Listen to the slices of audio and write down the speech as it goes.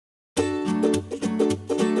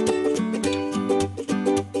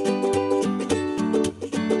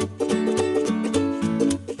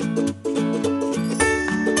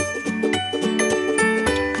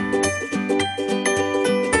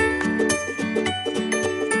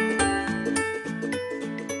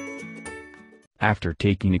After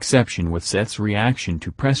taking exception with Seth's reaction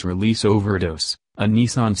to press release overdose, a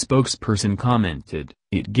Nissan spokesperson commented,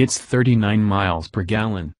 "It gets 39 miles per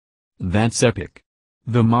gallon. That's epic."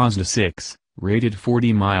 The Mazda 6, rated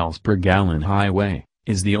 40 miles per gallon highway,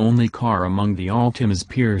 is the only car among the Altima's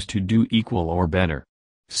peers to do equal or better.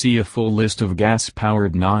 See a full list of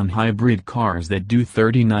gas-powered non-hybrid cars that do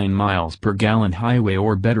 39 miles per gallon highway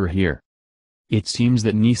or better here. It seems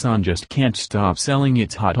that Nissan just can't stop selling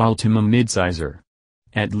its hot Altima midsizer.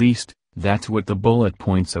 At least, that's what the bullet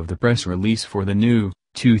points of the press release for the new,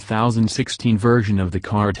 2016 version of the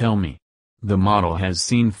car tell me. The model has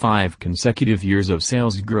seen 5 consecutive years of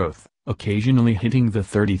sales growth, occasionally hitting the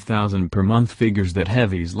 30,000 per month figures that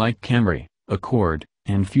heavies like Camry, Accord,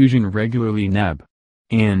 and Fusion regularly nab.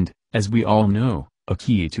 And, as we all know, a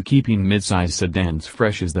key to keeping midsize sedans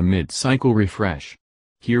fresh is the mid-cycle refresh.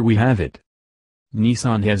 Here we have it.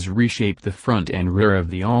 Nissan has reshaped the front and rear of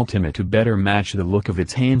the Altima to better match the look of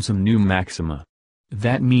its handsome new Maxima.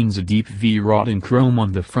 That means a deep V-wrought in chrome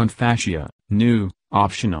on the front fascia, new,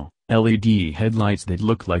 optional, LED headlights that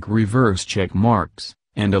look like reverse check marks,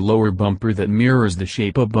 and a lower bumper that mirrors the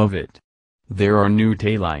shape above it. There are new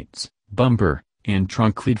taillights, bumper, and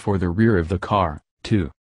trunk lid for the rear of the car,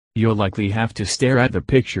 too. You'll likely have to stare at the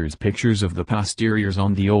pictures of the posteriors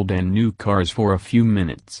on the old and new cars for a few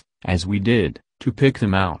minutes, as we did, to pick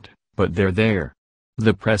them out, but they're there.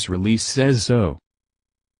 The press release says so.